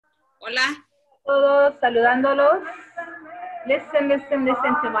Hola. Todos saludándolos. Listen, listen,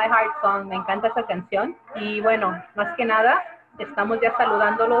 listen to my heart song. Me encanta esa canción. Y bueno, más que nada, estamos ya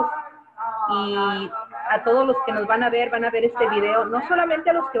saludándolos. Y a todos los que nos van a ver este video. No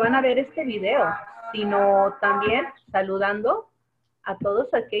solamente a los que van a ver este video, sino también saludando a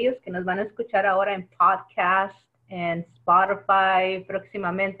todos aquellos que nos van a escuchar ahora en podcast, en Spotify.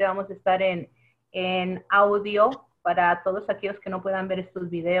 Próximamente vamos a estar en audio para todos aquellos que no puedan ver estos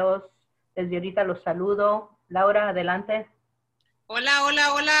videos. Desde ahorita los saludo. Laura, adelante. Hola,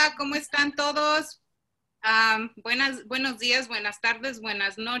 hola, hola, ¿cómo están todos? Buenos días, buenas tardes,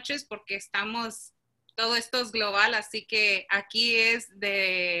 buenas noches, porque todo esto es global, así que aquí es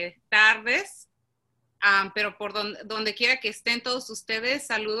de tardes, pero por donde quiera que estén todos ustedes,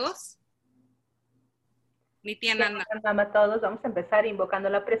 saludos. Nityananda. A todos, vamos a empezar invocando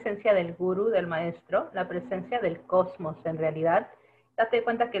la presencia del gurú, del maestro, la presencia del cosmos en realidad. Date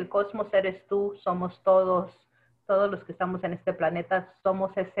cuenta que el cosmos eres tú, somos todos los que estamos en este planeta,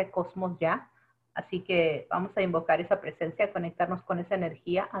 somos ese cosmos ya. Así que vamos a invocar esa presencia, conectarnos con esa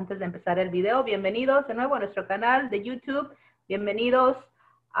energía antes de empezar el video. Bienvenidos de nuevo a nuestro canal de YouTube. Bienvenidos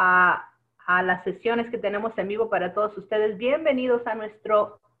a las sesiones que tenemos en vivo para todos ustedes. Bienvenidos a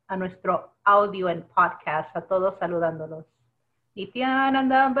nuestro audio en podcast, a todos saludándolos.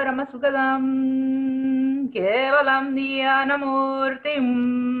 Nityanandam Paramasukadam Kevalam Dhyanamurtim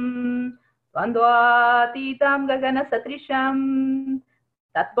Vandvatitam Gagana Satrisham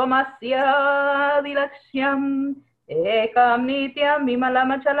Tattvamasya Dilaksham Ekam Nityam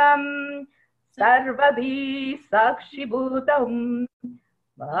Vimalamachalam Sarvabhi Sakshibhutam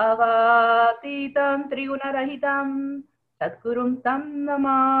Bhavatitam Trigunarahitam Satgurum Tam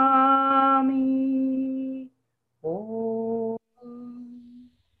Namami. Om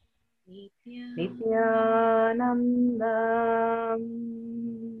Nityanandam.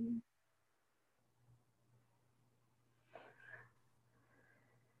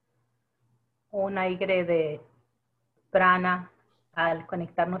 Un aire de prana al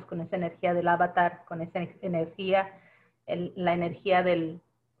conectarnos con esa energía del avatar, con esa energía, la energía del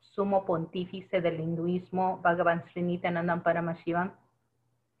sumo pontífice del hinduismo, Bhagavan Sri Nityanandam Paramashivam.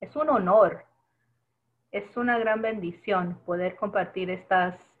 Es un honor, es una gran bendición poder compartir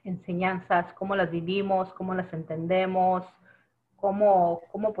estas enseñanzas, cómo las vivimos, cómo las entendemos, cómo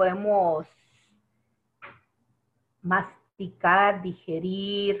podemos masticar,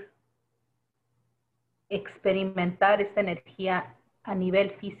 digerir, experimentar esta energía a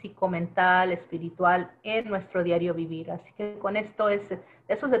nivel físico, mental, espiritual en nuestro diario vivir. Así que con esto de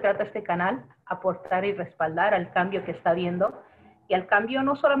eso se trata este canal, aportar y respaldar al cambio que está viendo, y al cambio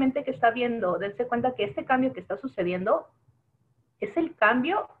no solamente que está viendo, dense cuenta que este cambio que está sucediendo es el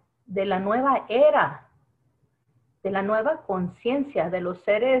cambio de la nueva era, de la nueva conciencia, de los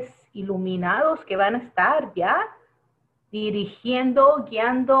seres iluminados que van a estar ya dirigiendo,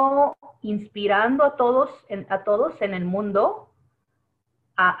 guiando, inspirando a todos en el mundo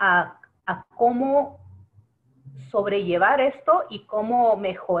a cómo sobrellevar esto y cómo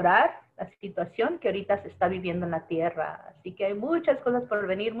mejorar la situación que ahorita se está viviendo en la Tierra. Así que hay muchas cosas por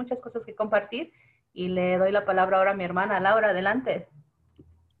venir, muchas cosas que compartir, y le doy la palabra ahora a mi hermana Laura, adelante.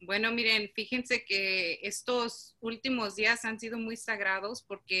 Bueno, miren, fíjense que estos últimos días han sido muy sagrados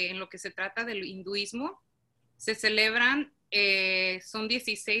porque en lo que se trata del hinduismo, se celebran, son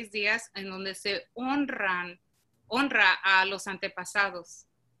 16 días en donde se honra a los antepasados.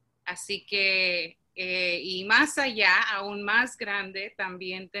 Así que, y más allá, aún más grande,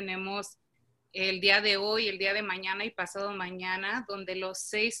 también tenemos el día de hoy, el día de mañana y pasado mañana, donde los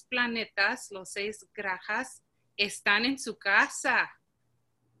 6 planetas, los 6 grajas, están en su casa.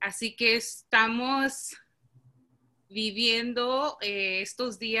 Así que estamos viviendo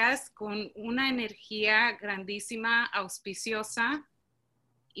estos días con una energía grandísima, auspiciosa,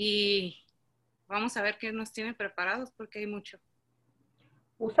 y vamos a ver qué nos tienen preparados porque hay mucho.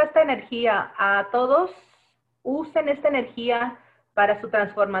 Usa esta energía, a todos usen esta energía para su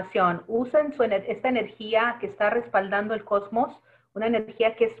transformación, usen esta energía que está respaldando el cosmos, una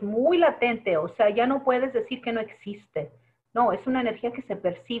energía que es muy latente, o sea, ya no puedes decir que no existe, no, es una energía que se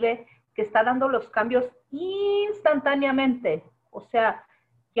percibe, que está dando los cambios instantáneamente, o sea,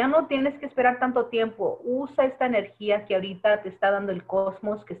 ya no tienes que esperar tanto tiempo, usa esta energía que ahorita te está dando el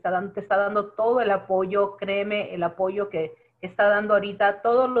cosmos, que te está dando todo el apoyo, créeme, el apoyo que está dando ahorita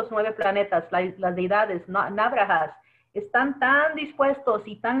todos los 9 planetas, las deidades, Nabrajas, están tan dispuestos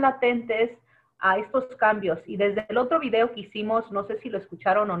y tan latentes a estos cambios. Y desde el otro video que hicimos, no sé si lo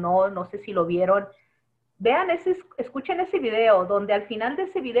escucharon o no, no sé si lo vieron, escuchen ese video, donde al final de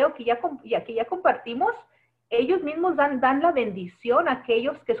ese video que ya compartimos, ellos mismos dan la bendición a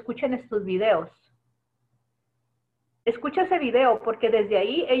aquellos que escuchen estos videos. Escucha ese video porque desde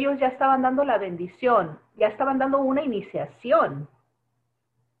ahí ellos ya estaban dando la bendición, ya estaban dando una iniciación.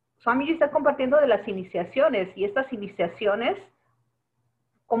 Swamiji está compartiendo de las iniciaciones y estas iniciaciones,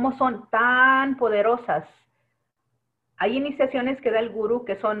 cómo son tan poderosas. Hay iniciaciones que da el gurú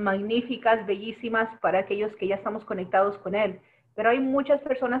que son magníficas, bellísimas para aquellos que ya estamos conectados con él. Pero hay muchas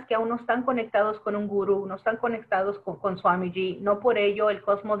personas que aún no están conectados con un gurú, no están conectados con Swamiji. No por ello el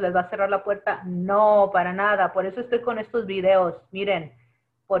cosmos les va a cerrar la puerta. No, para nada. Por eso estoy con estos videos. Miren,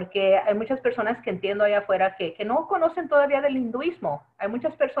 porque hay muchas personas que entiendo allá afuera que no conocen todavía del hinduismo. Hay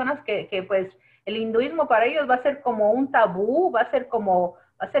muchas personas que pues el hinduismo para ellos va a ser como un tabú, va a ser como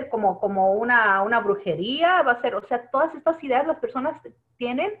una brujería, va a ser, o sea, todas estas ideas, las personas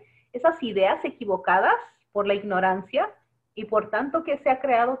tienen esas ideas equivocadas por la ignorancia y por tanto que se ha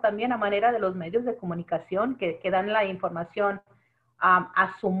creado también a manera de los medios de comunicación que dan la información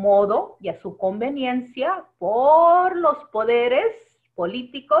a su modo y a su conveniencia por los poderes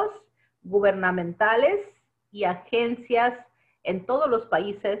políticos, gubernamentales y agencias en todos los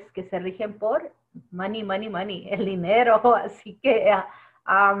países que se rigen por money, money, money, el dinero. Así que,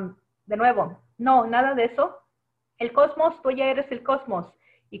 de nuevo, no, nada de eso. El cosmos, tú ya eres el cosmos.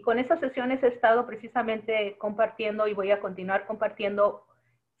 Y con esas sesiones he estado precisamente compartiendo y voy a continuar compartiendo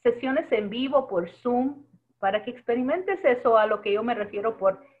sesiones en vivo por Zoom para que experimentes eso a lo que yo me refiero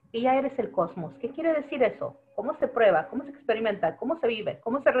por que ya eres el cosmos. ¿Qué quiere decir eso? ¿Cómo se prueba? ¿Cómo se experimenta? ¿Cómo se vive?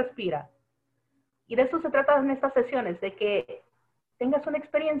 ¿Cómo se respira? Y de eso se trata en estas sesiones, de que tengas una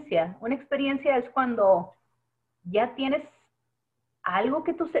experiencia. Una experiencia es cuando ya tienes algo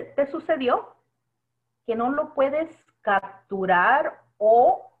que te sucedió, que no lo puedes capturar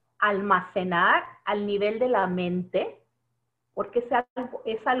o almacenar al nivel de la mente, porque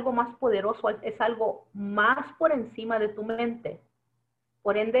es algo más poderoso, es algo más por encima de tu mente.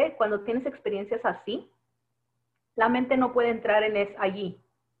 Por ende, cuando tienes experiencias así, la mente no puede entrar allí.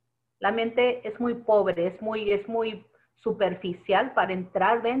 La mente es muy pobre, es muy superficial para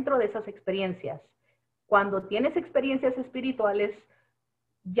entrar dentro de esas experiencias. Cuando tienes experiencias espirituales,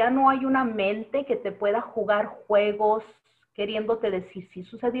 ya no hay una mente que te pueda jugar juegos queriéndote decir si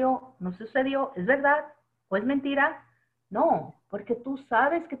sucedió, no sucedió, es verdad o es mentira. No, porque tú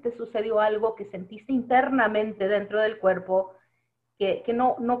sabes que te sucedió algo que sentiste internamente dentro del cuerpo que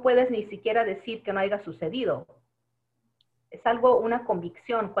no puedes ni siquiera decir que no haya sucedido. Es algo, una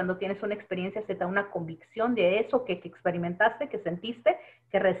convicción. Cuando tienes una experiencia se da una convicción de eso que experimentaste, que sentiste,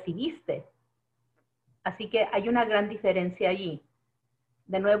 que recibiste. Así que hay una gran diferencia allí.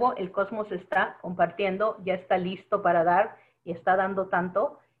 De nuevo, el cosmos está compartiendo, ya está listo para dar y está dando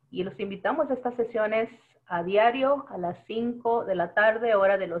tanto. Y los invitamos a estas sesiones a diario a las 5 de la tarde,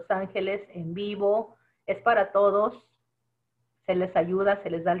 hora de Los Ángeles, en vivo. Es para todos. Se les ayuda, se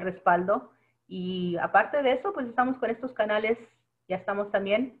les da el respaldo. Y aparte de eso, pues estamos con estos canales. Ya estamos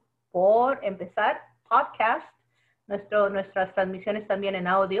también por empezar podcast, nuestras transmisiones también en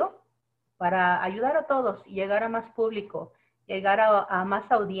audio, para ayudar a todos y llegar a más público, llegar a más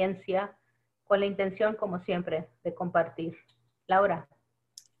audiencia, con la intención, como siempre, de compartir. Laura.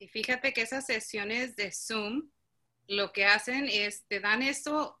 Y fíjate que esas sesiones de Zoom lo que hacen es te dan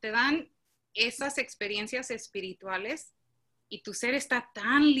esas experiencias espirituales y tu ser está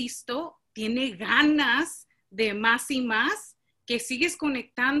tan listo, tiene ganas de más y más, que sigues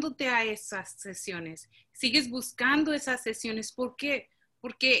conectándote a esas sesiones, sigues buscando esas sesiones. ¿Por qué?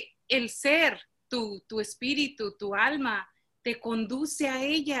 Porque el ser, tu espíritu, tu alma, te conduce a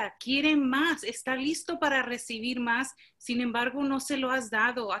ella, quiere más, está listo para recibir más. Sin embargo, no se lo has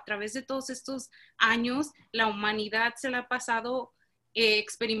dado. A través de todos estos años, la humanidad se la ha pasado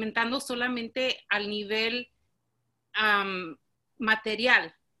experimentando solamente al nivel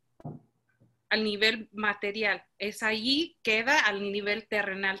material, al nivel material. Es allí, queda al nivel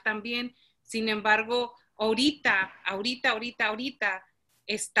terrenal también. Sin embargo, ahorita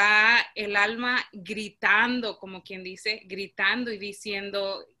está el alma gritando, como quien dice, gritando y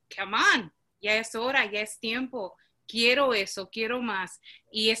diciendo, come on, ya es hora, ya es tiempo, quiero eso, quiero más.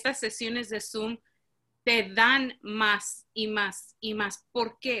 Y estas sesiones de Zoom te dan más y más y más.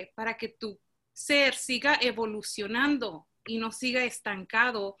 ¿Por qué? Para que tu ser siga evolucionando y no siga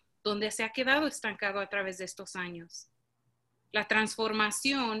estancado donde se ha quedado estancado a través de estos años. La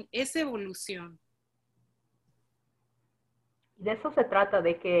transformación es evolución. De eso se trata,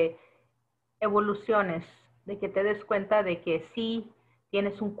 de que evoluciones, de que te des cuenta de que sí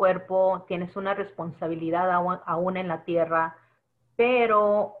tienes un cuerpo, tienes una responsabilidad aún en la tierra,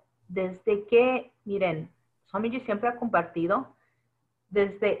 pero desde que, miren, Swamiji siempre ha compartido,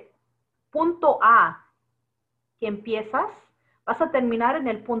 desde punto A que empiezas, vas a terminar en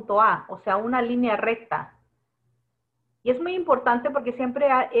el punto A, o sea, una línea recta. Y es muy importante porque siempre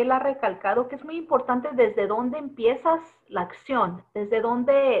él ha recalcado que es muy importante desde dónde empiezas la acción, desde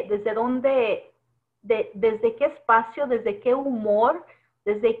qué espacio, desde qué humor,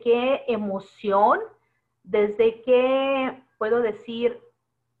 desde qué emoción, desde qué, puedo decir,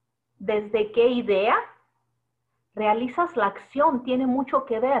 desde qué idea realizas la acción. Tiene mucho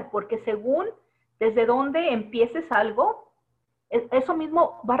que ver, porque según desde dónde empieces algo, eso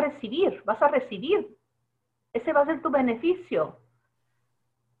mismo vas a recibir. Ese va a ser tu beneficio.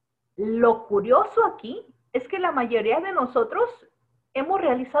 Lo curioso aquí es que la mayoría de nosotros hemos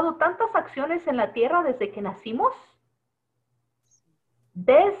realizado tantas acciones en la tierra desde que nacimos,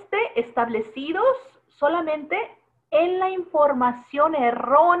 desde establecidos solamente en la información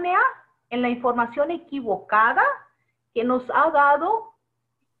errónea, en la información equivocada que nos ha dado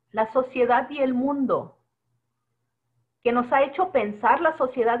la sociedad y el mundo, que nos ha hecho pensar la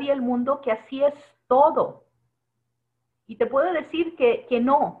sociedad y el mundo que así es todo. Y te puedo decir que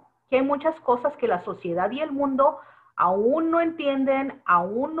no, que hay muchas cosas que la sociedad y el mundo aún no entienden,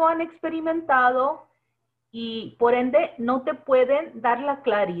 aún no han experimentado y por ende no te pueden dar la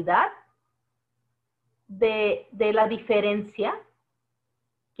claridad de la diferencia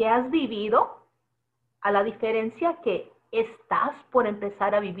que has vivido a la diferencia que estás por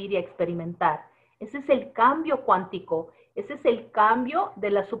empezar a vivir y a experimentar. Ese es el cambio cuántico, ese es el cambio de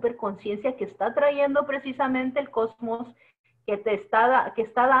la superconciencia que está trayendo precisamente el cosmos, que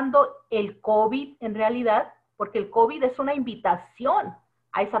está dando el COVID en realidad, porque el COVID es una invitación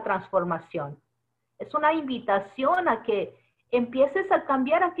a esa transformación. Es una invitación a que empieces a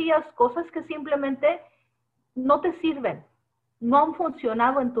cambiar aquellas cosas que simplemente no te sirven, no han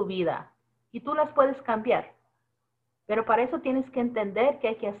funcionado en tu vida y tú las puedes cambiar. Pero para eso tienes que entender qué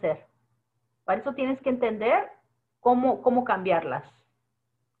hay que hacer. Para eso tienes que entender cómo cambiarlas.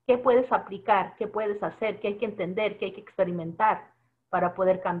 ¿Qué puedes aplicar? ¿Qué puedes hacer? ¿Qué hay que entender? ¿Qué hay que experimentar para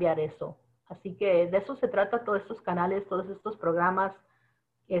poder cambiar eso? Así que de eso se trata todos estos canales, todos estos programas,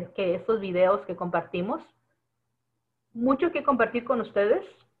 estos videos que compartimos. Mucho que compartir con ustedes,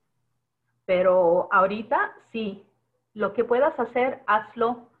 pero ahorita sí, lo que puedas hacer,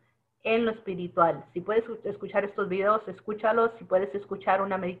 hazlo en lo espiritual. Si puedes escuchar estos videos, escúchalos. Si puedes escuchar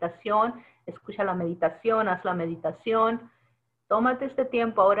una meditación, escucha la meditación, haz la meditación. Tómate este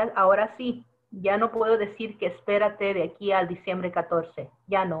tiempo, ahora sí. Ya no puedo decir que espérate de aquí al diciembre 14.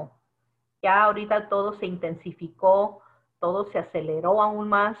 Ya no. Ya ahorita todo se intensificó, todo se aceleró aún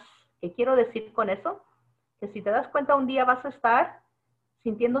más. ¿Qué quiero decir con eso? Que si te das cuenta, un día vas a estar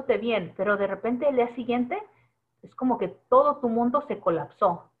sintiéndote bien, pero de repente el día siguiente es como que todo tu mundo se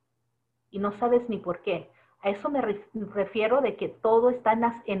colapsó y no sabes ni por qué. A eso me refiero de que todo está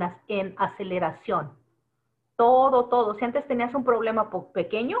en aceleración. Todo. Si antes tenías un problema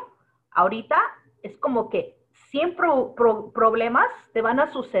pequeño, ahorita es como que 100 problemas te van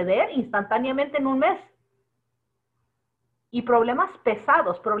a suceder instantáneamente en un mes. Y problemas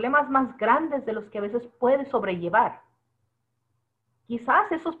pesados, problemas más grandes de los que a veces puedes sobrellevar.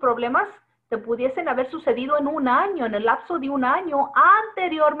 Quizás esos problemas te pudiesen haber sucedido en un año, en el lapso de un año,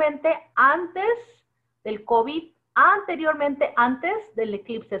 anteriormente, antes del COVID, anteriormente, antes del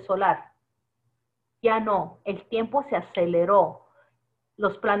eclipse solar. Ya no, el tiempo se aceleró,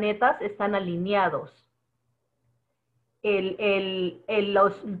 los planetas están alineados.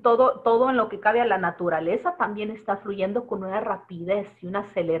 Todo en lo que cabe a la naturaleza también está fluyendo con una rapidez y una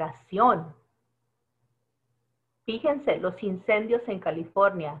aceleración. Fíjense, los incendios en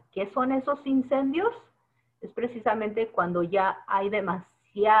California. ¿Qué son esos incendios? Es precisamente cuando ya hay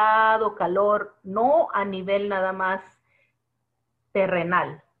demasiado calor, no a nivel nada más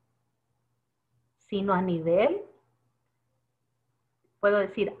terrenal, sino a nivel, puedo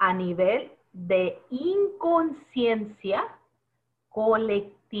decir, a nivel de inconsciencia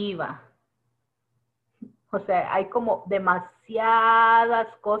colectiva. O sea, hay como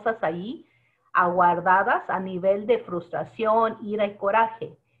demasiadas cosas ahí aguardadas a nivel de frustración, ira y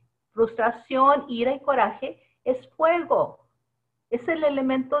coraje. Frustración, ira y coraje es fuego. Es el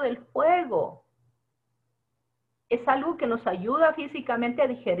elemento del fuego. Es algo que nos ayuda físicamente a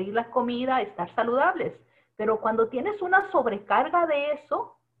digerir la comida, a estar saludables. Pero cuando tienes una sobrecarga de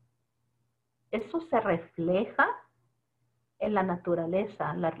eso, eso se refleja en la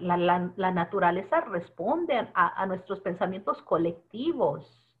naturaleza. La naturaleza responde a nuestros pensamientos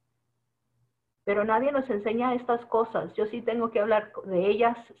colectivos. Pero nadie nos enseña estas cosas. Yo sí tengo que hablar de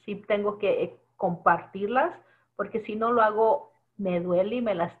ellas, sí tengo que compartirlas, porque si no lo hago, me duele y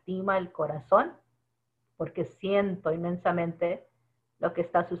me lastima el corazón, porque siento inmensamente lo que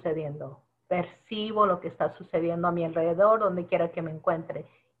está sucediendo. percibo lo que está sucediendo a mi alrededor, donde quiera que me encuentre.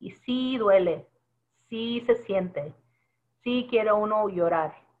 Y sí duele, sí se siente, sí quiere uno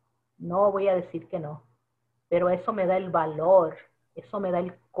llorar. No voy a decir que no, pero eso me da el valor, eso me da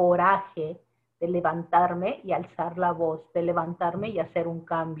el coraje de levantarme y alzar la voz, de levantarme y hacer un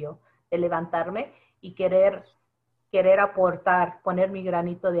cambio, de levantarme y querer aportar, poner mi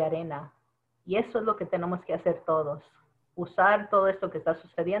granito de arena. Y eso es lo que tenemos que hacer todos. Usar todo esto que está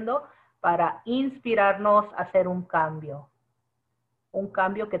sucediendo para inspirarnos a hacer un cambio. Un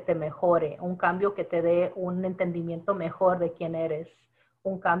cambio que te mejore, un cambio que te dé un entendimiento mejor de quién eres,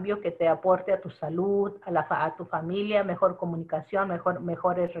 un cambio que te aporte a tu salud, a tu familia, mejor comunicación,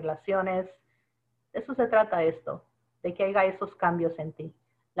 mejores relaciones. De eso se trata esto, de que haya esos cambios en ti.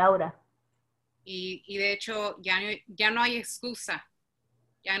 Laura. Y de hecho ya no hay excusa,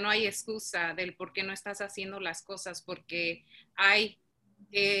 ya no hay excusa del por qué no estás haciendo las cosas, porque hay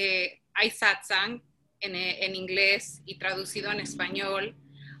satsang en inglés y traducido en español,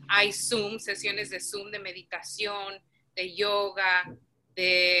 hay Zoom, sesiones de Zoom de meditación, de yoga,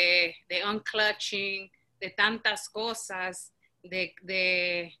 de unclutching, de tantas cosas,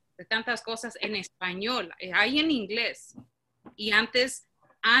 de tantas cosas en español, hay en inglés. Y antes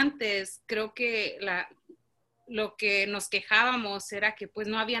creo que lo que nos quejábamos era que pues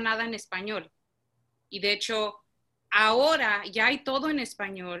no había nada en español. Y de hecho, ahora ya hay todo en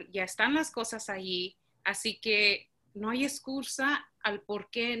español, ya están las cosas allí, así que no hay excusa al por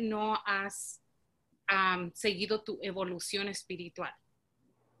qué no has seguido tu evolución espiritual.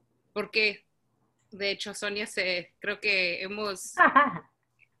 Porque, de hecho, creo que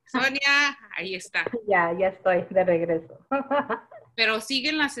Sonia, ahí está. Ya estoy de regreso. Pero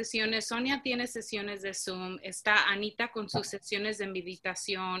siguen las sesiones, Sonia tiene sesiones de Zoom, está Anita con sus sesiones de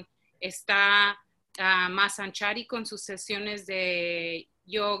meditación, está Masanchari con sus sesiones de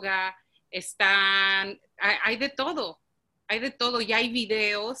yoga, hay de todo, y hay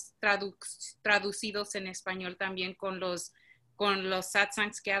videos traducidos en español también con los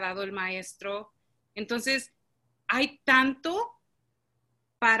satsangs que ha dado el maestro. Entonces, hay tanto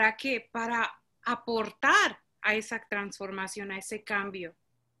para qué, para aportar a esa transformación, a ese cambio.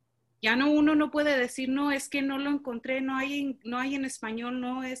 Ya no, uno no puede decir, no, es que no lo encontré, no hay en español,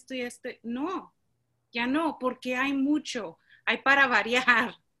 no, esto y esto. No, ya no, porque hay mucho, hay para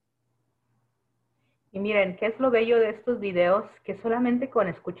variar. Y miren, ¿qué es lo bello de estos videos? Que solamente con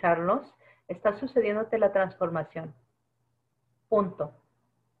escucharlos está sucediéndote la transformación. Punto.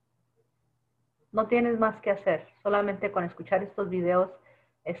 No tienes más que hacer. Solamente con escuchar estos videos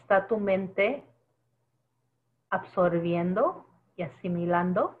está tu mente absorbiendo y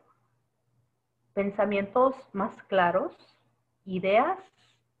asimilando pensamientos más claros, ideas,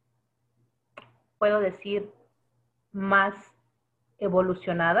 puedo decir, más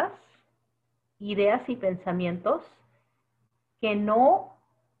evolucionadas, ideas y pensamientos que no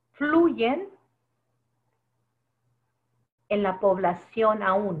fluyen en la población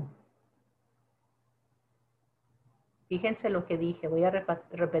aún. Fíjense lo que dije, voy a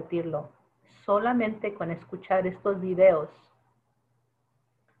repetirlo. Solamente con escuchar estos videos,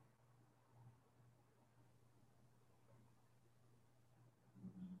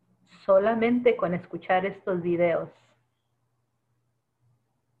 solamente con escuchar estos videos,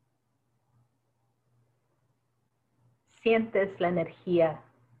 sientes la energía.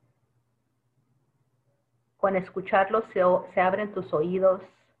 Con escucharlos se abren tus oídos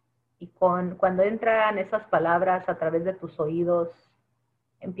y cuando entran esas palabras a través de tus oídos,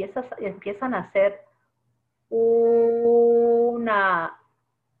 empiezan a hacer una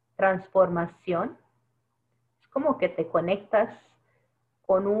transformación. Es como que te conectas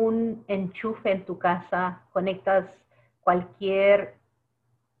con un enchufe en tu casa, conectas cualquier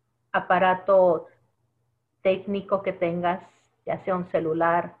aparato técnico que tengas, ya sea un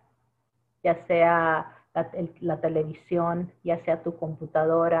celular, ya sea la televisión, ya sea tu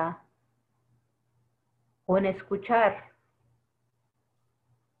computadora, o en escuchar.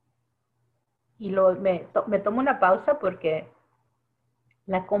 Y me tomo una pausa porque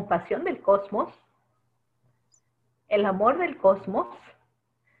la compasión del cosmos, el amor del cosmos,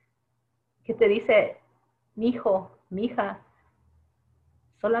 que te dice, mi hijo, mi hija,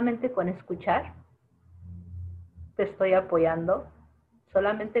 solamente con escuchar te estoy apoyando,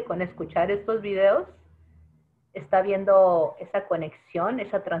 solamente con escuchar estos videos está viendo esa conexión,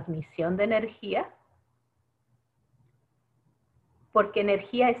 esa transmisión de energía, porque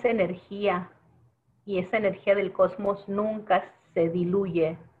energía es energía y esa energía del cosmos nunca se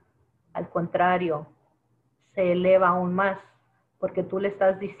diluye, al contrario, se eleva aún más, porque tú le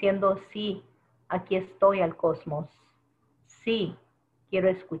estás diciendo, sí, aquí estoy al cosmos, sí, quiero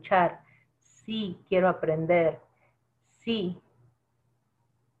escuchar, sí, quiero aprender, sí,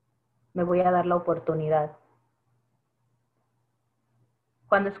 me voy a dar la oportunidad.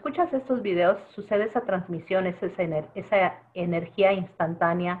 Cuando escuchas estos videos, sucede esa transmisión, esa energía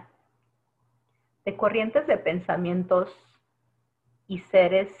instantánea de corrientes de pensamientos y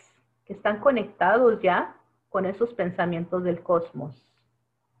seres que están conectados ya con esos pensamientos del cosmos.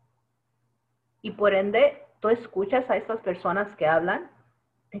 Y por ende, tú escuchas a estas personas que hablan,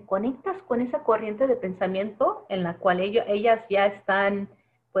 te conectas con esa corriente de pensamiento en la cual ellas ya están,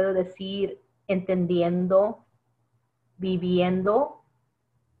 puedo decir, entendiendo, viviendo,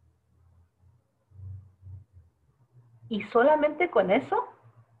 y solamente con eso,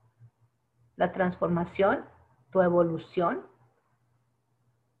 la transformación, tu evolución,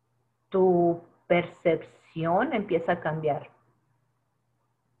 tu percepción empieza a cambiar.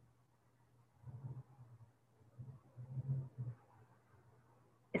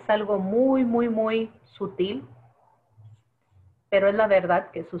 Es algo muy, muy, muy sutil, pero es la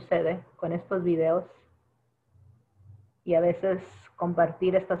verdad que sucede con estos videos. Y a veces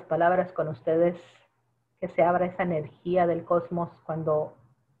compartir estas palabras con ustedes, que se abra esa energía del cosmos cuando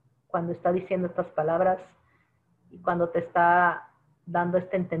está diciendo estas palabras y cuando te está dando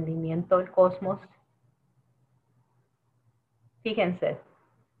este entendimiento el cosmos. Fíjense,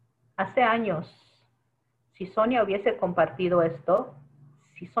 hace años, si Sonia hubiese compartido esto,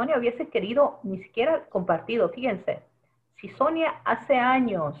 si Sonia hubiese querido ni siquiera compartido, fíjense, si Sonia hace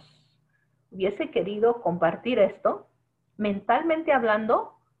años hubiese querido compartir esto, mentalmente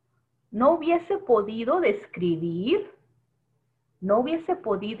hablando, no hubiese podido describir, no hubiese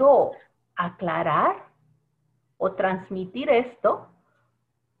podido aclarar o transmitir esto,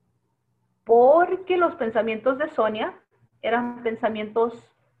 porque los pensamientos de Sonia eran pensamientos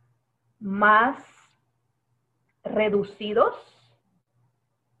más reducidos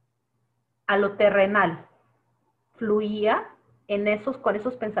a lo terrenal. Fluía con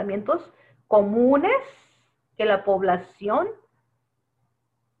esos pensamientos comunes que la población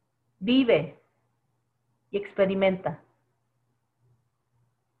vive y experimenta.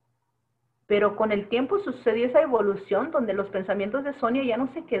 Pero con el tiempo sucedió esa evolución donde los pensamientos de Sonia ya no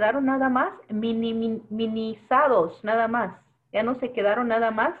se quedaron nada más minimizados, nada más. Ya no se quedaron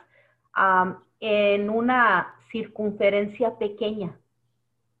nada más en una circunferencia pequeña.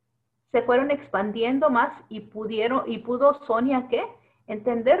 Se fueron expandiendo más y pudo Sonia, ¿qué?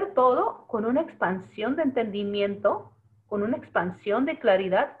 Entender todo con una expansión de entendimiento, con una expansión de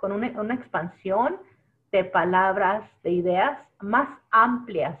claridad, con una expansión de palabras, de ideas más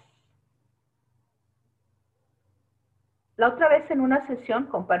amplias. La otra vez en una sesión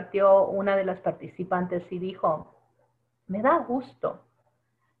compartió una de las participantes y dijo, me da gusto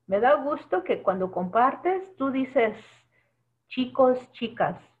que cuando compartes tú dices chicos,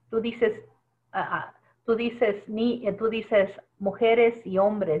 chicas, tú dices mujeres y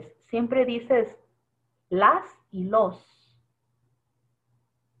hombres, siempre dices las y los.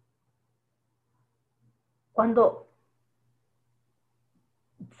 Cuando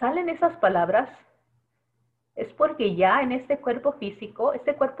salen esas palabras, es porque ya en este cuerpo físico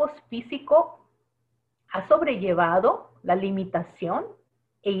ha sobrellevado la limitación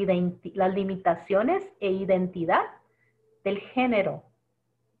las limitaciones e identidad del género.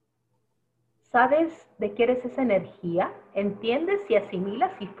 ¿Sabes de qué eres esa energía? ¿Entiendes y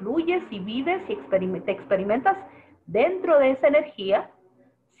asimilas y fluyes y vives y te experimentas dentro de esa energía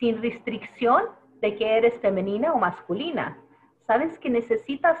sin restricción de que eres femenina o masculina? ¿Sabes que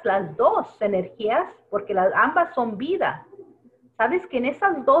necesitas las dos energías porque ambas son vida? ¿Sabes que en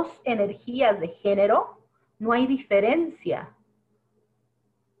esas dos energías de género no hay diferencia?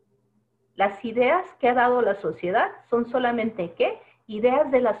 Las ideas que ha dado la sociedad son solamente, ¿qué?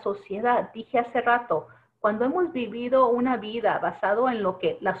 Ideas de la sociedad. Dije hace rato, cuando hemos vivido una vida basado en lo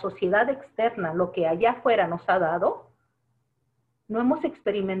que la sociedad externa, lo que allá afuera nos ha dado, no hemos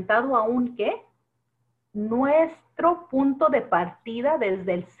experimentado aún, ¿qué? Nuestro punto de partida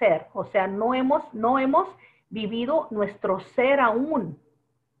desde el ser. O sea, no hemos vivido nuestro ser aún.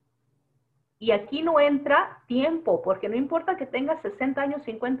 Y aquí no entra tiempo, porque no importa que tengas 60 años,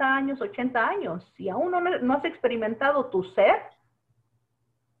 50 años, 80 años, si aún no has experimentado tu ser,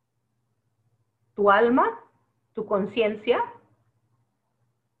 tu alma, tu conciencia,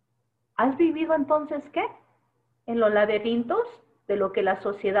 ¿has vivido entonces qué? En los laberintos de lo que la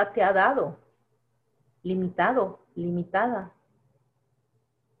sociedad te ha dado, limitado, limitada.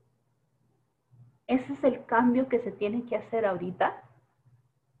 Ese es el cambio que se tiene que hacer ahorita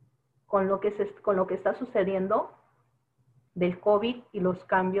con lo que está sucediendo del COVID y los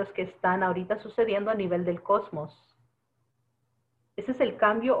cambios que están ahorita sucediendo a nivel del cosmos. Ese es el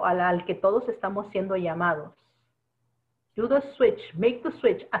cambio al que todos estamos siendo llamados. Do the switch, make the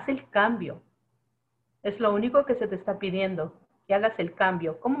switch, haz el cambio. Es lo único que se te está pidiendo, que hagas el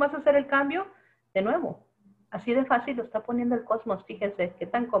cambio. ¿Cómo vas a hacer el cambio? De nuevo, así de fácil lo está poniendo el cosmos. Fíjense, qué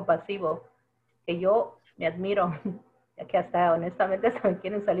tan compasivo, que yo me admiro. Ya que hasta honestamente hasta me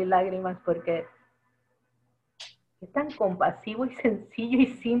quieren salir lágrimas porque qué tan compasivo y sencillo y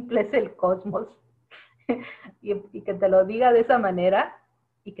simple es el cosmos. y que te lo diga de esa manera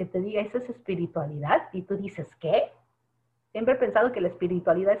y que te diga, esa es espiritualidad. Y tú dices, ¿qué? Siempre he pensado que la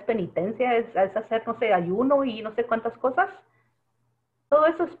espiritualidad es penitencia, es hacer, no sé, ayuno y no sé cuántas cosas. Todo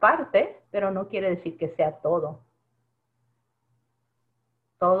eso es parte, pero no quiere decir que sea todo.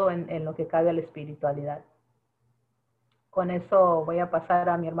 Todo en lo que cabe a la espiritualidad. Con eso voy a pasar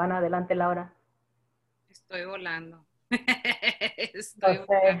a mi hermana. Adelante, Laura. Estoy volando. Lo Estoy sé,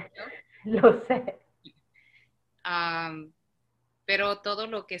 volando. lo sé. Pero todo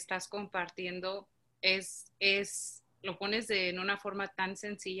lo que estás compartiendo lo pones en una forma tan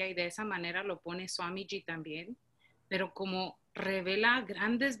sencilla y de esa manera lo pone Swamiji también, pero como revela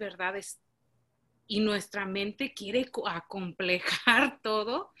grandes verdades y nuestra mente quiere acomplejar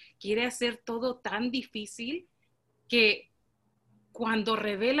todo, quiere hacer todo tan difícil que cuando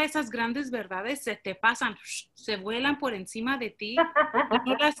revela esas grandes verdades se te pasan, se vuelan por encima de ti y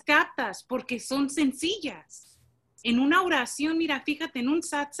no las captas porque son sencillas. En una oración, mira, fíjate, en un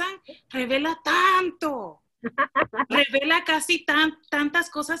satsang revela tanto, revela casi tantas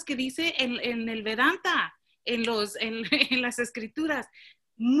cosas que dice en el Vedanta, en las escrituras,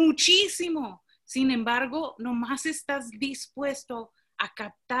 muchísimo. Sin embargo, nomás estás dispuesto a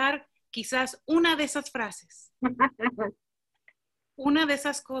captar quizás una de esas frases, una de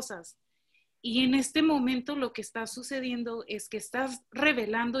esas cosas. Y en este momento lo que está sucediendo es que estás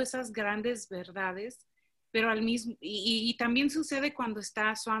revelando esas grandes verdades, pero al mismo, y también sucede cuando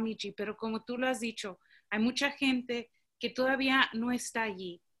está Swamiji, pero como tú lo has dicho, hay mucha gente que todavía no está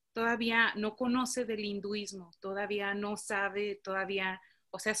allí, todavía no conoce del hinduismo, todavía no sabe, todavía,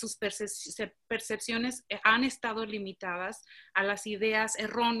 o sea, sus percepciones han estado limitadas a las ideas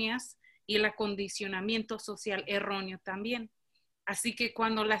erróneas y el acondicionamiento social erróneo también. Así que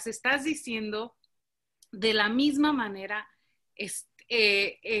cuando las estás diciendo, de la misma manera,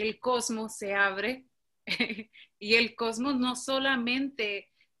 el cosmos se abre y el cosmos no solamente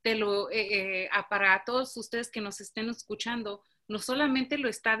para todos ustedes que nos estén escuchando, no solamente lo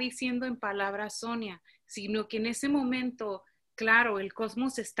está diciendo en palabras Sonia, sino que en ese momento, claro, el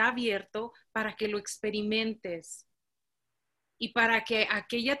cosmos está abierto para que lo experimentes y para que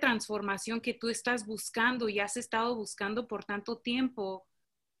aquella transformación que tú estás buscando y has estado buscando por tanto tiempo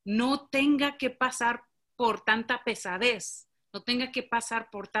no tenga que pasar por tanta pesadez, no tenga que pasar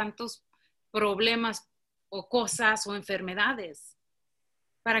por tantos problemas o cosas o enfermedades,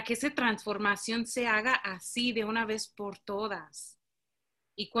 para que esa transformación se haga así de una vez por todas.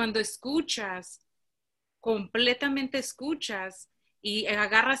 Y cuando escuchas, completamente escuchas y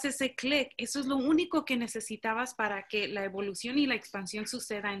agarras ese clic, eso es lo único que necesitabas para que la evolución y la expansión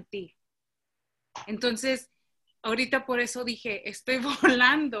suceda en ti. Entonces, ahorita por eso dije, estoy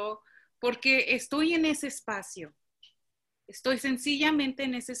volando porque estoy en ese espacio. Estoy sencillamente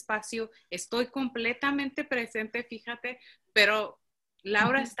en ese espacio, estoy completamente presente, fíjate, pero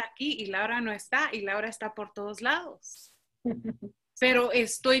Laura está aquí y Laura no está y Laura está por todos lados. Pero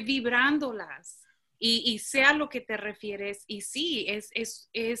estoy vibrándolas y sé a lo que te refieres y sí,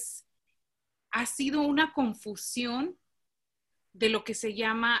 ha sido una confusión de lo que se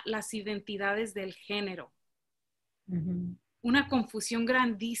llama las identidades del género. Una confusión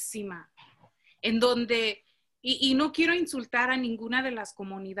grandísima, en donde, y no quiero insultar a ninguna de las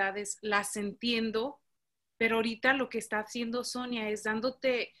comunidades, las entiendo, pero ahorita lo que está haciendo Sonia es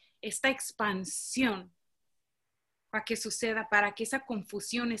dándote esta expansión para que suceda, para que esa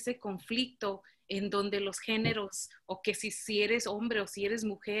confusión, ese conflicto en donde los géneros, o que si eres hombre o si eres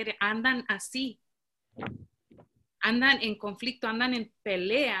mujer, andan así, andan en conflicto, andan en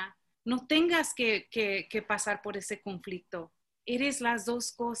pelea, no tengas que pasar por ese conflicto. Eres las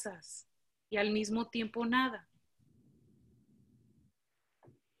dos cosas y al mismo tiempo nada.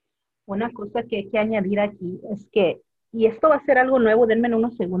 Una cosa que hay que añadir aquí es que, y esto va a ser algo nuevo, denme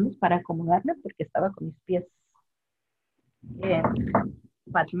unos segundos para acomodarme porque estaba con mis pies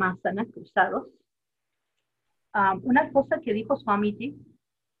Padmasana cruzados. Una cosa que dijo Swamiji,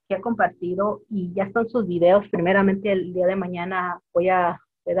 que ha compartido y ya están sus videos, primeramente el día de mañana voy a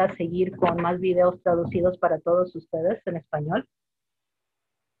seguir con más videos traducidos para todos ustedes en español,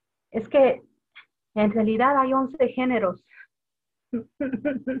 es que en realidad hay 11 géneros.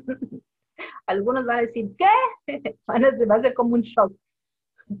 Algunos van a decir, ¿qué? Va a ser como un shock.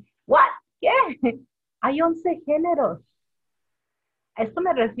 ¿What? ¿Qué? Hay 11 géneros. A esto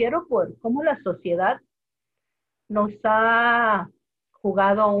me refiero por cómo la sociedad nos ha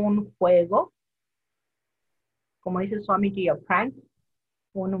jugado un juego, como dice Swamiji, a prank,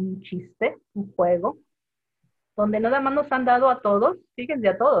 un chiste, un juego, donde nada más nos han dado a todos, fíjense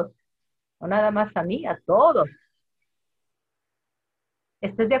a todos, no nada más a mí, a todos.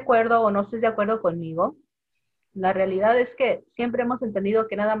 Estés de acuerdo o no estés de acuerdo conmigo, la realidad es que siempre hemos entendido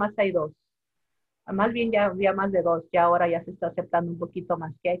que nada más hay dos. Más bien ya había más de dos, ya ahora ya se está aceptando un poquito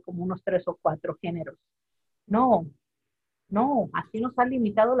más, que hay como unos 3 o 4 géneros. No, no, así nos ha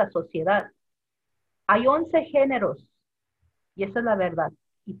limitado la sociedad. Hay 11 géneros y esa es la verdad.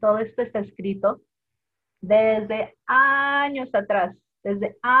 Y todo esto está escrito desde años atrás.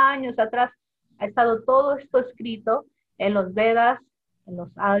 Desde años atrás ha estado todo esto escrito en los Vedas, en los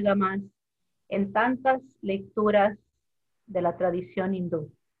Ágamas, en tantas lecturas de la tradición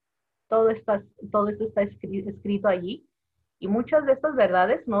hindú. Todo esto está escrito allí y muchas de estas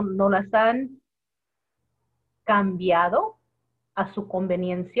verdades no las han cambiado a su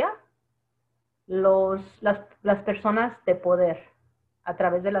conveniencia las personas de poder a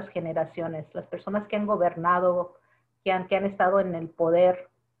través de las generaciones, las personas que han gobernado, que han estado en el poder,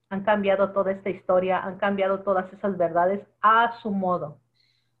 han cambiado toda esta historia, han cambiado todas esas verdades a su modo,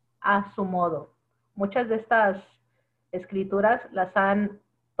 a su modo. Muchas de estas escrituras las han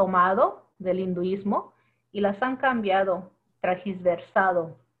tomado del hinduismo y las han cambiado,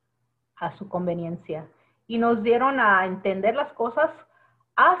 transversado a su conveniencia. Y nos dieron a entender las cosas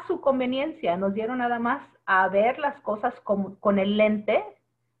a su conveniencia, nos dieron nada más a ver las cosas con el lente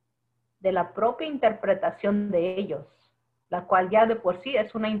de la propia interpretación de ellos, la cual ya de por sí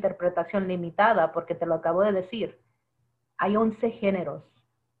es una interpretación limitada, porque te lo acabo de decir, hay 11 géneros,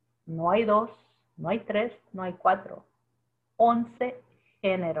 no hay 2, no hay 3, no hay 4, 11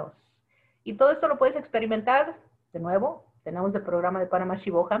 géneros. Y todo esto lo puedes experimentar, de nuevo, tenemos el programa de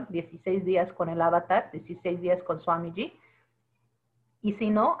Paramashivoham, 16 días con el avatar, 16 días con Swamiji. Y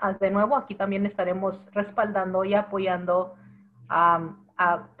si no, de nuevo, aquí también estaremos respaldando y apoyando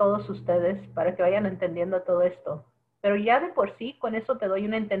a todos ustedes para que vayan entendiendo todo esto. Pero ya de por sí, con eso te doy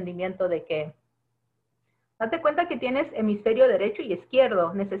un entendimiento de que date cuenta que tienes hemisferio derecho y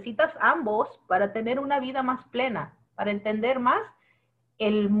izquierdo. Necesitas ambos para tener una vida más plena, para entender más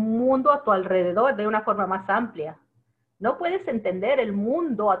el mundo a tu alrededor de una forma más amplia. No puedes entender el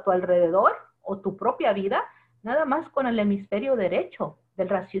mundo a tu alrededor o tu propia vida nada más con el hemisferio derecho, del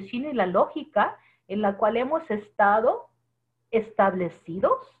raciocinio y la lógica en la cual hemos estado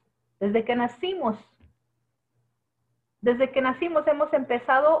establecidos desde que nacimos. Desde que nacimos hemos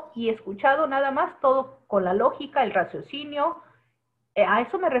empezado y escuchado nada más todo con la lógica, el raciocinio. A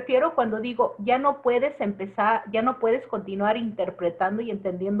eso me refiero cuando digo, ya no puedes empezar, ya no puedes continuar interpretando y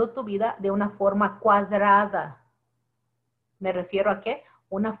entendiendo tu vida de una forma cuadrada. ¿Me refiero a qué?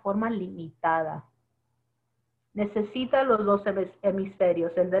 Una forma limitada. Necesita los dos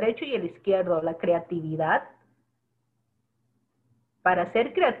hemisferios, el derecho y el izquierdo, la creatividad. Para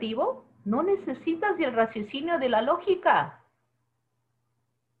ser creativo, no necesitas del raciocinio de la lógica.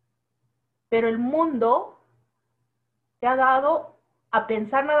 Pero el mundo te ha dado a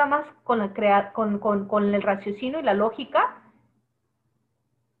pensar nada más con el raciocinio y la lógica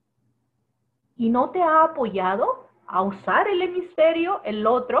y no te ha apoyado a usar el hemisferio, el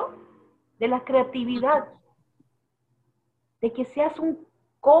otro, de la creatividad, de que seas un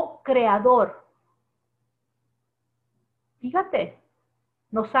co-creador. Fíjate,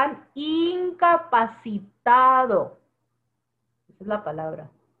 nos han incapacitado. Esa es la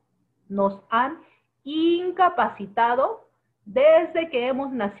palabra. Nos han incapacitado desde que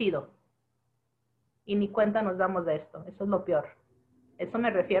hemos nacido. Y ni cuenta nos damos de esto. Eso es lo peor. Eso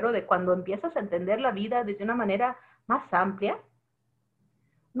me refiero de cuando empiezas a entender la vida desde una manera más amplia.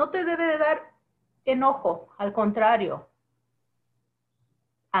 No te debe de dar enojo. Al contrario.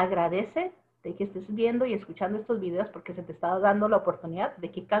 Agradece de que estés viendo y escuchando estos videos porque se te está dando la oportunidad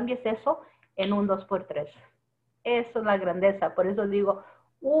de que cambies eso en un 2x3. Eso es la grandeza. Por eso digo,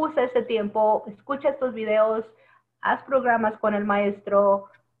 usa ese tiempo, escucha estos videos, haz programas con el maestro,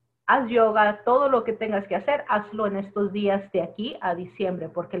 haz yoga, todo lo que tengas que hacer, hazlo en estos días de aquí a diciembre,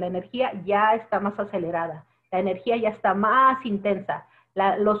 porque la energía ya está más acelerada, la energía ya está más intensa,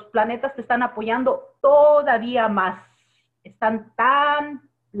 los planetas te están apoyando todavía más, están tan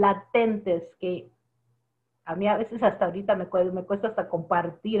latentes que a mí a veces hasta ahorita me cuesta hasta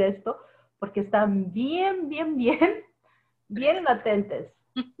compartir esto, porque están bien latentes.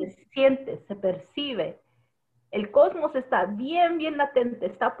 Se siente, se percibe. El cosmos está bien, bien latente,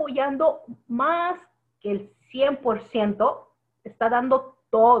 está apoyando más que el 100%, está dando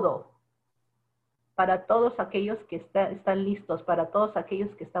todo para todos aquellos que están listos, para todos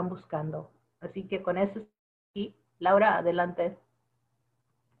aquellos que están buscando. Así que con eso, sí, Laura, adelante.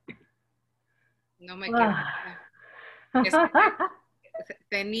 No me queda. Es que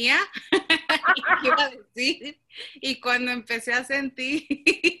tenía y iba a decir, y cuando empecé a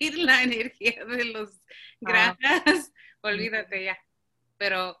sentir la energía de los grajas, olvídate ya,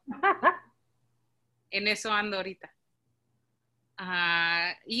 pero en eso ando ahorita.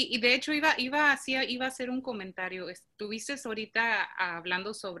 Y de hecho iba a hacer un comentario. Estuviste ahorita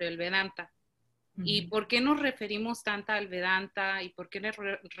hablando sobre el Vedanta. ¿Y por qué nos referimos tanto al Vedanta y por qué nos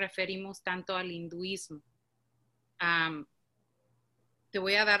referimos tanto al hinduismo? Te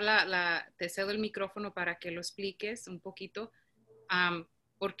voy a dar te cedo el micrófono para que lo expliques un poquito,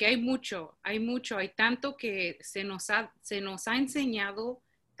 porque hay tanto que se nos ha enseñado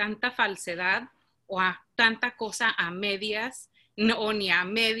tanta falsedad o tanta cosa a medias, no, o ni a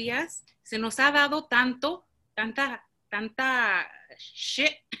medias, se nos ha dado tanta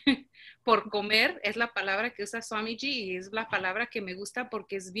shit por comer, es la palabra que usa Swamiji y es la palabra que me gusta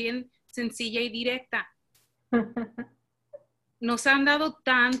porque es bien sencilla y directa. Nos han dado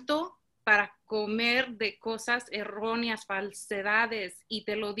tanto para comer de cosas erróneas, falsedades, y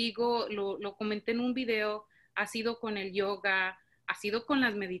te lo digo, lo comenté en un video, ha sido con el yoga, ha sido con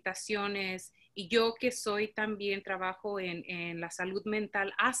las meditaciones, y yo que soy también, trabajo en la salud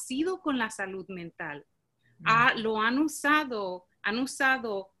mental, ha sido con la salud mental. Lo han usado,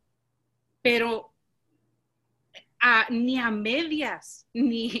 pero ni a medias,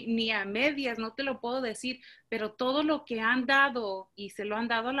 ni a medias, no te lo puedo decir, pero todo lo que han dado y se lo han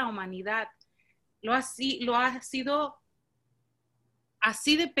dado a la humanidad, lo ha sido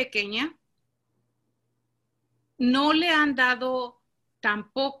así de pequeña, no le han dado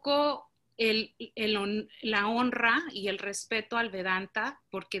tampoco la honra y el respeto al Vedanta,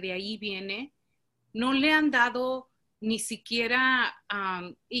 porque de ahí viene, no le han dado ni siquiera,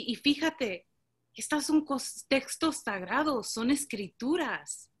 y fíjate, estos son textos sagrados, son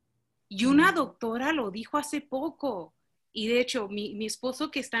escrituras. Y una doctora lo dijo hace poco. Y de hecho, mi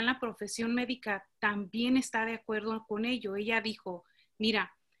esposo que está en la profesión médica también está de acuerdo con ello. Ella dijo,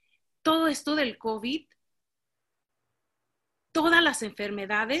 mira, todo esto del COVID, todas las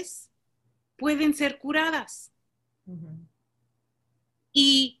enfermedades pueden ser curadas.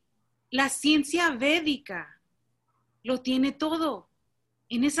 Y la ciencia védica lo tiene todo.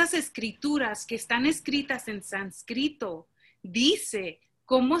 En esas escrituras que están escritas en sánscrito, dice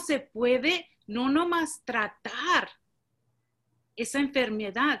cómo se puede no nomás tratar esa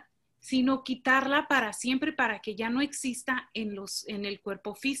enfermedad, sino quitarla para siempre para que ya no exista en el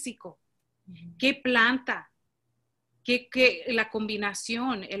cuerpo físico. ¿Qué planta? La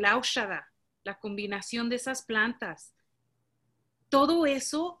combinación, el aushada, la combinación de esas plantas. Todo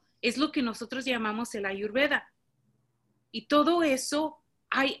eso es lo que nosotros llamamos el ayurveda. Y todo eso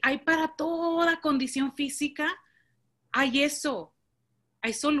hay para toda condición física, hay eso,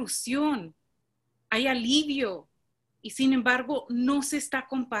 hay solución, hay alivio. Y sin embargo, no se está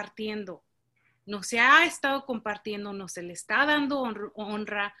compartiendo. No se ha estado compartiendo, no se le está dando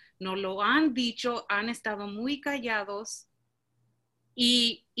honra, no lo han dicho, han estado muy callados.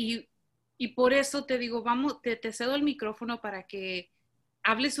 Y por eso te digo, te cedo el micrófono para que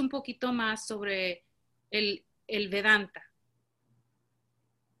hables un poquito más sobre el Vedanta.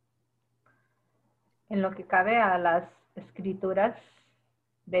 En lo que cabe a las escrituras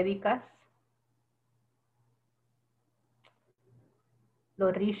védicas,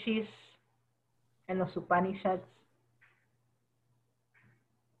 los rishis en los Upanishads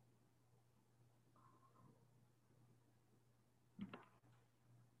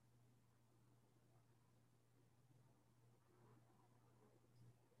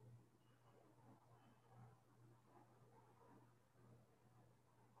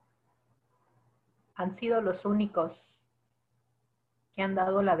han sido los únicos que han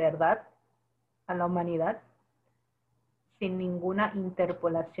dado la verdad a la humanidad sin ninguna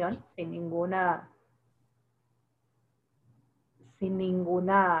interpolación, sin ninguna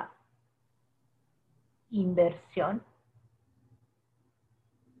inversión,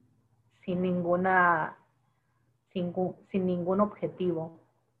 sin ningún objetivo,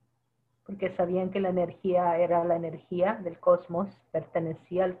 porque sabían que la energía era la energía del cosmos,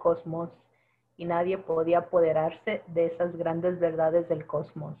 pertenecía al cosmos y nadie podía apoderarse de esas grandes verdades del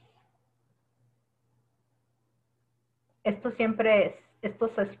cosmos. Estos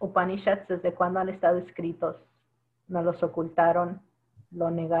Upanishads, ¿desde cuándo han estado escritos? No los ocultaron,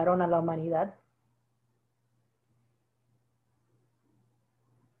 lo negaron a la humanidad.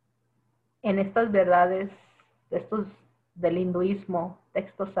 en estas verdades, estos del hinduismo,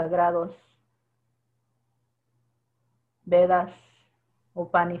 textos sagrados, Vedas,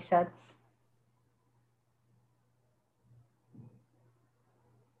 Upanishads,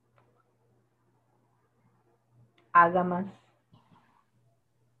 ágamas,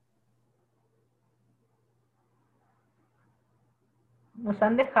 nos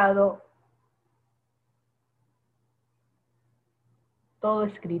han dejado todo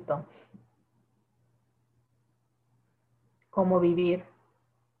escrito, cómo vivir,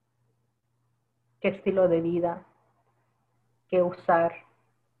 qué estilo de vida, qué usar,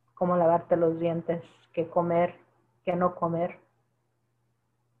 cómo lavarte los dientes, qué comer, qué no comer.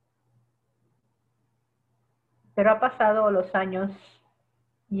 Pero ha pasado los años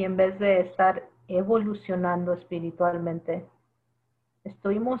y en vez de estar evolucionando espiritualmente,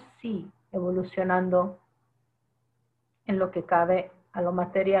 estuvimos sí evolucionando en lo que cabe a lo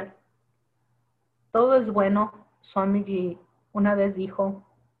material. Todo es bueno. Swamiji una vez dijo,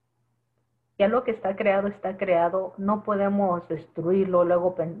 ya lo que está creado, no podemos destruirlo,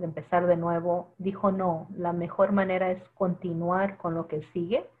 luego empezar de nuevo. Dijo, no, la mejor manera es continuar con lo que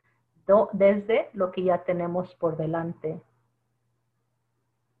sigue desde lo que ya tenemos por delante.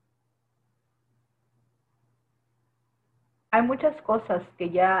 Hay muchas cosas que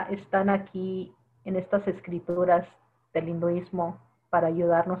ya están aquí en estas escrituras del hinduismo para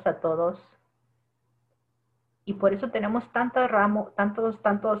ayudarnos a todos. Y por eso tenemos tantos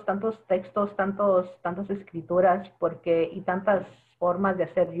textos, tantas escrituras, y tantas formas de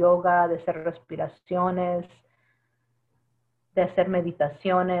hacer yoga, de hacer respiraciones, de hacer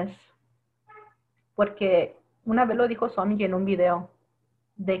meditaciones. Porque una vez lo dijo Swamiji en un video,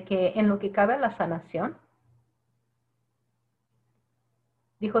 de que en lo que cabe la sanación,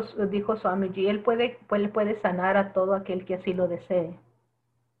 dijo Swamiji, él puede sanar a todo aquel que así lo desee.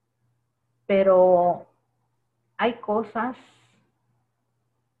 Pero hay cosas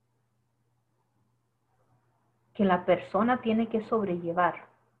que la persona tiene que sobrellevar,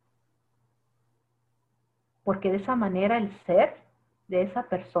 porque de esa manera el ser de esa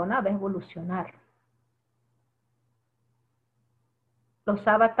persona va a evolucionar. Los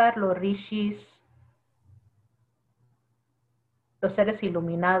avatars, los rishis, los seres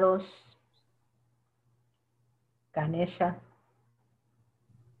iluminados, Ganesha,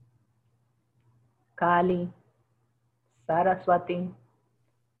 Kali, Saraswati,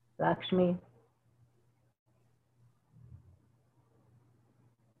 Lakshmi,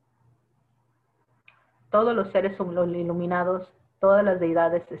 todos los seres iluminados, todas las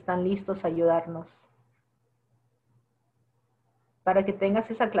deidades están listos a ayudarnos. Para que tengas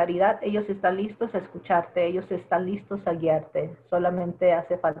esa claridad, ellos están listos a escucharte, ellos están listos a guiarte. Solamente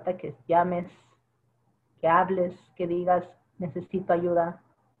hace falta que llames, que hables, que digas, necesito ayuda.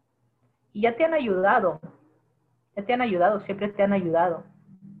 Y ya te han ayudado, siempre te han ayudado.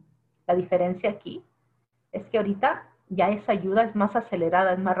 La diferencia aquí es que ahorita ya esa ayuda es más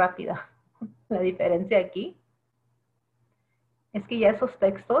acelerada, es más rápida. La diferencia aquí es que ya esos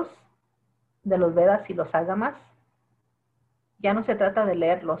textos de los Vedas y los Ágamas, ya no se trata de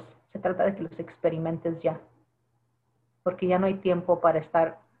leerlos, se trata de que los experimentes ya. Porque ya no hay tiempo para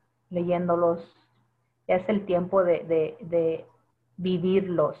estar leyéndolos, ya es el tiempo de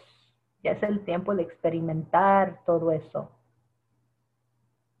vivirlos, ya es el tiempo de experimentar todo eso.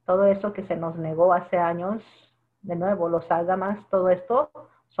 Todo eso que se nos negó hace años, de nuevo, los ágamas, todo esto,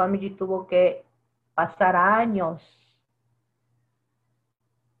 Swamiji tuvo que pasar años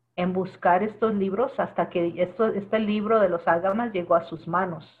en buscar estos libros hasta que este libro de los ágamas llegó a sus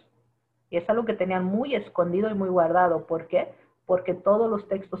manos. Y es algo que tenían muy escondido y muy guardado. ¿Por qué? Porque todos los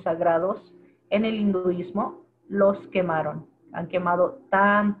textos sagrados en el hinduismo los quemaron. Han quemado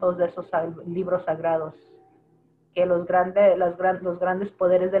tantos de esos libros sagrados que los grandes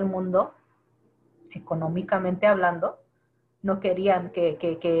poderes del mundo, económicamente hablando, no querían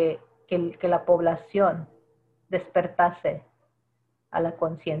que la población despertase a la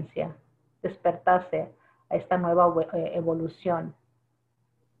conciencia, despertase a esta nueva evolución.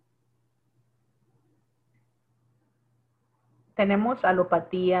 Tenemos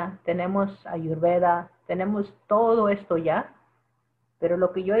alopatía, tenemos ayurveda, tenemos todo esto ya, pero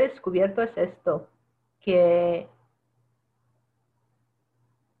lo que yo he descubierto es esto, que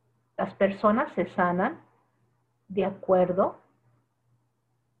las personas se sanan de acuerdo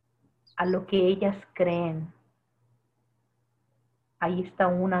a lo que ellas creen. Ahí está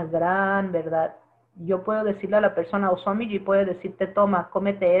una gran verdad. Yo puedo decirle a la persona, o Swamiji puede decirte, toma,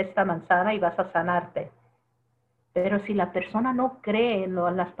 cómete esta manzana y vas a sanarte. Pero si la persona no cree en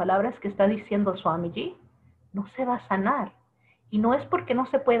las palabras que está diciendo Swamiji, no se va a sanar. Y no es porque no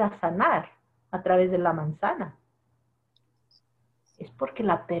se pueda sanar a través de la manzana. Es porque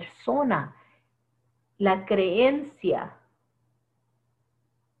la persona, la creencia,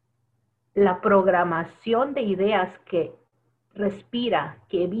 la programación de ideas que respira,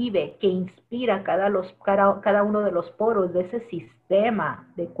 que vive, que inspira cada uno de los poros de ese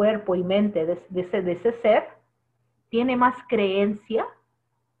sistema de cuerpo y mente, de ese ser, tiene más creencia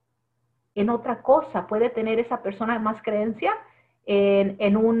en otra cosa. Puede tener esa persona más creencia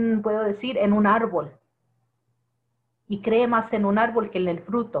puedo decir, en un árbol. Y cree más en un árbol que en el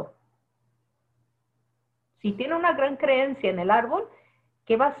fruto. Si tiene una gran creencia en el árbol,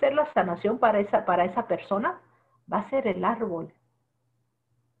 ¿qué va a ser la sanación para esa persona? Va a ser el árbol.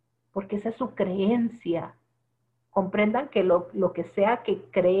 Porque esa es su creencia. Comprendan que lo que sea que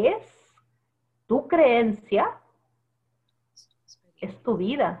crees, tu creencia es tu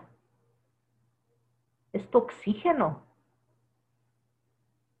vida. Es tu oxígeno.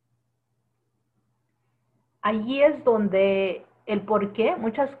 Allí es donde el por qué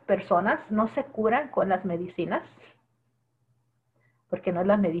muchas personas no se curan con las medicinas, porque no es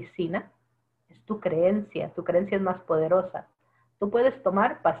la medicina, es tu creencia es más poderosa. Tú puedes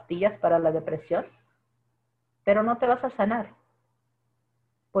tomar pastillas para la depresión, pero no te vas a sanar.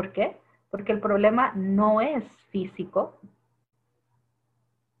 ¿Por qué? Porque el problema no es físico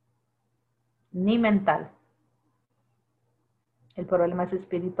ni mental. El problema es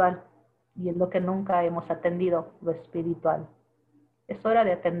espiritual y es lo que nunca hemos atendido, lo espiritual. Es hora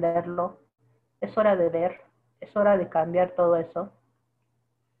de atenderlo, es hora de ver, es hora de cambiar todo eso.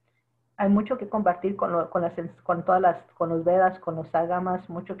 Hay mucho que compartir con los Vedas, con los Agamas,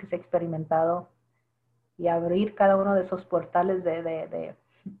 mucho que se ha experimentado y abrir cada uno de esos portales de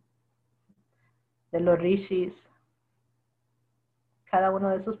los rishis, cada uno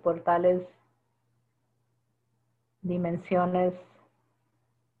de esos portales, dimensiones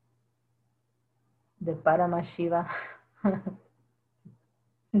de Paramashiva,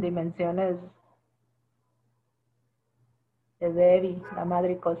 dimensiones de Devi, la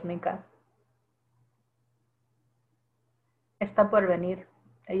Madre Cósmica. Está por venir.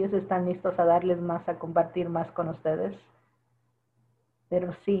 Ellos están listos a darles más, a compartir más con ustedes.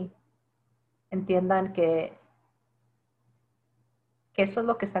 Pero sí, entiendan que eso es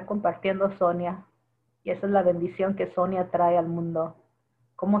lo que está compartiendo Sonia. Y esa es la bendición que Sonia trae al mundo.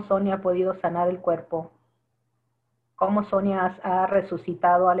 Cómo Sonia ha podido sanar el cuerpo. Cómo Sonia ha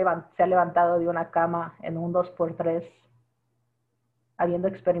resucitado, se ha levantado de una cama en un 2x3, habiendo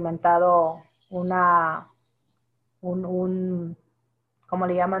experimentado ¿cómo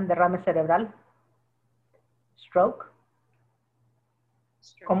le llaman? Derrame cerebral. Stroke.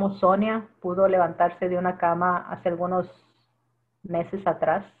 Cómo Sonia pudo levantarse de una cama hace algunos meses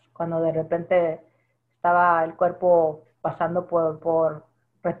atrás, cuando de repente estaba el cuerpo pasando por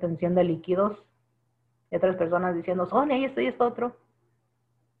retención de líquidos, y otras personas diciendo, Sonia, y esto y esto otro.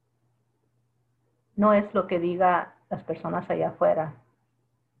 No es lo que diga las personas allá afuera,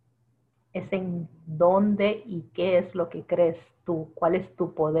 es en dónde y qué es lo que crees tú, cuál es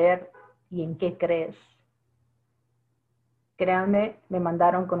tu poder y en qué crees. Créanme, me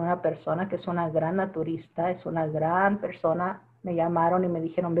mandaron con una persona que es una gran naturista, es una gran persona. Me llamaron y me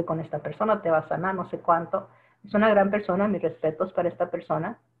dijeron, ve con esta persona, te va a sanar, no sé cuánto. Es una gran persona, mis respetos para esta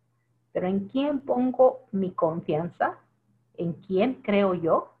persona. Pero ¿en quién pongo mi confianza? ¿En quién creo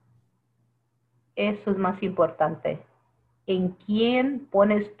yo? Eso es más importante. ¿En quién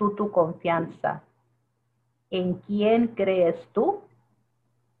pones tú tu confianza? ¿En quién crees tú?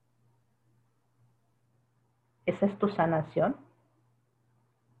 Esa es tu sanación.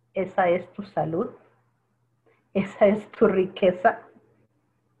 Esa es tu salud. Esa es tu riqueza.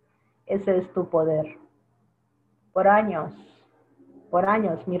 Ese es tu poder. Por años,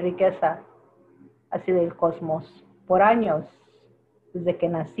 mi riqueza ha sido el cosmos. Por años, desde que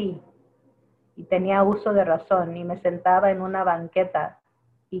nací y tenía uso de razón y me sentaba en una banqueta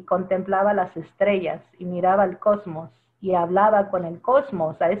y contemplaba las estrellas y miraba el cosmos y hablaba con el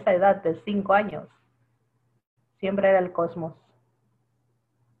cosmos a esa edad de 5 años. Siempre era el cosmos.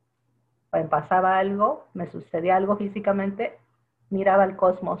 Cuando pasaba algo, me sucedía algo físicamente, miraba el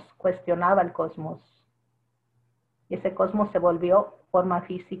cosmos, cuestionaba el cosmos. Y ese cosmos se volvió forma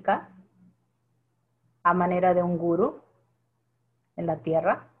física a manera de un gurú en la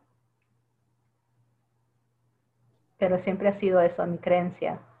tierra. Pero siempre ha sido eso mi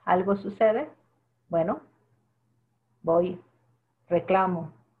creencia. Algo sucede, bueno, voy,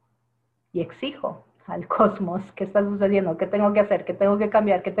 reclamo y exijo al cosmos qué está sucediendo, qué tengo que hacer, qué tengo que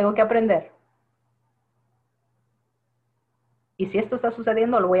cambiar, qué tengo que aprender. Y si esto está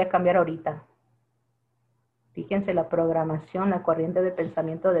sucediendo, lo voy a cambiar ahorita. Fíjense la programación, la corriente de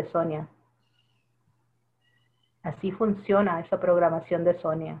pensamiento de Sonia. Así funciona esa programación de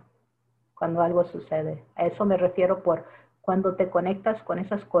Sonia cuando algo sucede. A eso me refiero por cuando te conectas con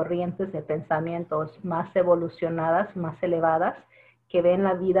esas corrientes de pensamientos más evolucionadas, más elevadas, que ven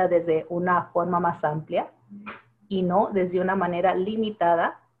la vida desde una forma más amplia y no desde una manera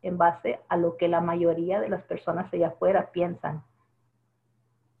limitada en base a lo que la mayoría de las personas allá afuera piensan.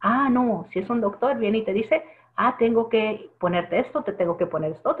 Ah, no, si es un doctor, viene y te dice, ah, tengo que ponerte esto, te tengo que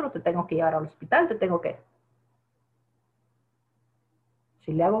poner esto otro, te tengo que llevar al hospital, te tengo que...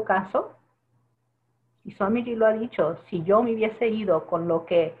 Si le hago caso, y Swamiji lo ha dicho, si yo me hubiese ido con lo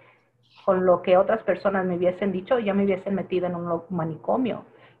que otras personas me hubiesen dicho, ya me hubiesen metido en un manicomio.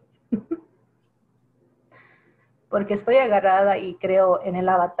 Porque estoy agarrada y creo en el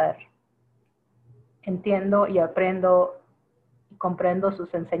avatar. Entiendo y aprendo y comprendo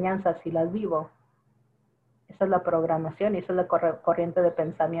sus enseñanzas y las vivo. Esa es la programación y esa es la corriente de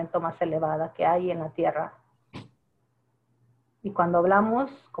pensamiento más elevada que hay en la Tierra. Y cuando hablamos,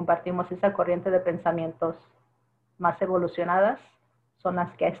 compartimos esa corriente de pensamientos más evolucionadas, son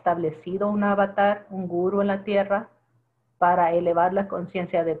las que ha establecido un avatar, un gurú en la Tierra, para elevar la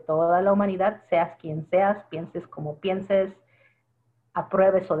conciencia de toda la humanidad, seas quien seas, pienses como pienses,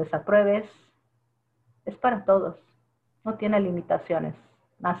 apruebes o desapruebes. Es para todos, no tiene limitaciones.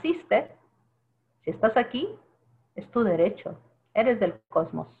 Naciste, si estás aquí, es tu derecho, eres del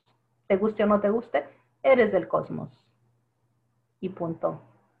cosmos. Te guste o no te guste, eres del cosmos. Y punto.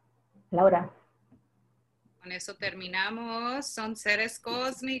 Laura. Con eso terminamos. Son seres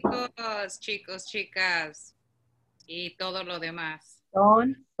cósmicos, chicos, chicas, y todo lo demás.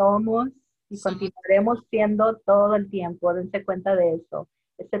 Somos y Somos, continuaremos siendo todo el tiempo. Dense cuenta de eso.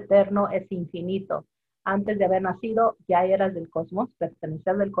 Es eterno, es infinito. Antes de haber nacido, ya eras del cosmos,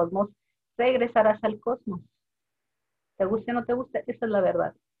 pertenecer del cosmos, regresarás al cosmos. Te guste o no te guste, esa es la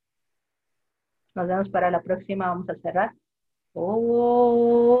verdad. Nos vemos para la próxima. Vamos a cerrar.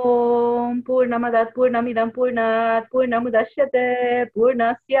 Om Purnamadat Purnamidam Purnat Purnamudashyate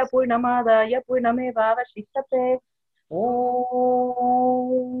Purnasya Purnamadaya Purnameva Vashishyate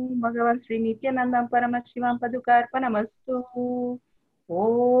Om Bhagavan Sri Nityanandam Paramashivam Padukar Panamastu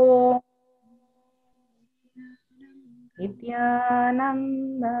Om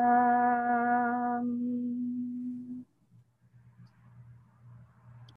Nityanandam